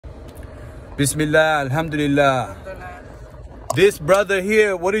Bismillah, Alhamdulillah. This brother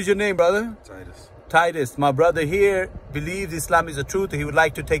here, what is your name, brother? Titus. Titus. My brother here believes Islam is the truth. He would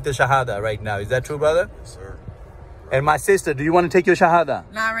like to take the Shahada right now. Is that true, brother? Yes, sir. And my sister, do you want to take your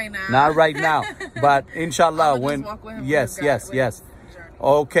Shahada? Not right now. Not right now. But inshallah, when... Walk with him Yes. journey.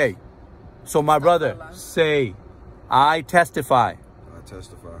 Okay. So my brother, say, I testify. I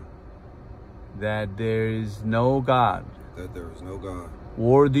testify That there is no God that there is no God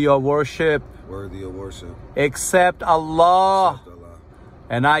worthy of worship worthy of worship except Allah. except Allah.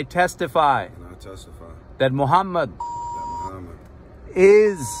 And I testify And I testify that Muhammad that Muhammad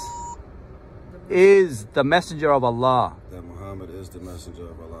is the messenger of Allah. that Muhammad is the messenger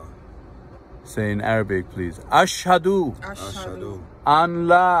of Allah. Say in Arabic, please. Ashhadu Ashhadu an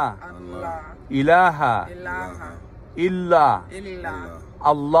la Allah. ilaha Ilaha. illa Illah.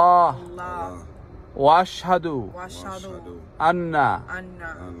 Allah Allah. wa ashhadu Washadu. anna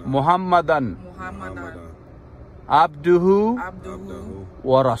Anna. Muhammadan Muhammadan. abduhu Abduhu.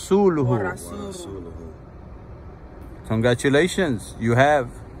 wa rasuluhu. Wa wa rasuluhu. rasuluhu. Congratulations, you have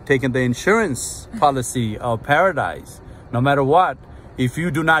taken the insurance policy of paradise. No matter what, if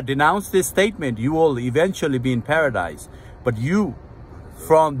you do not denounce this statement, you will eventually be in paradise. But you,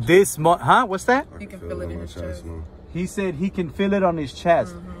 from this what's that? He can feel it in his chest. He said he can feel it on his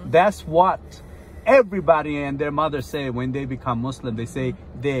chest. That's what everybody and their mother say when they become Muslim. They say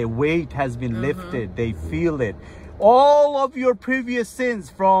their weight has been lifted. They feel it. All of your previous sins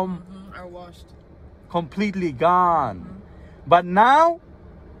from Are washed. completely gone. But now,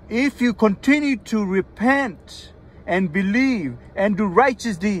 if you continue to repent and believe and do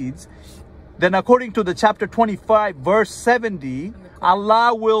righteous deeds, then according to the chapter 25, verse 70,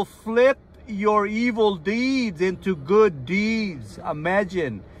 Allah will flip your evil deeds into good deeds.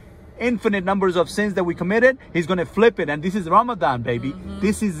 Imagine infinite numbers of sins that we committed. He's going to flip it. And this is Ramadan, baby.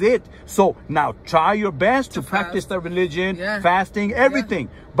 This is it. So now try your best to practice the religion, fasting, everything.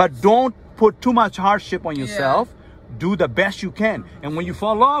 But don't put too much hardship on yourself. Do the best you can. And when you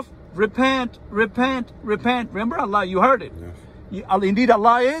fall off, repent, repent, repent. Remember Allah, you heard it. Yes. Indeed,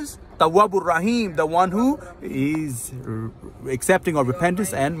 Allah is Tawwabur Rahim, the one who is accepting of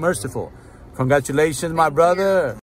repentance and merciful. Congratulations, my brother.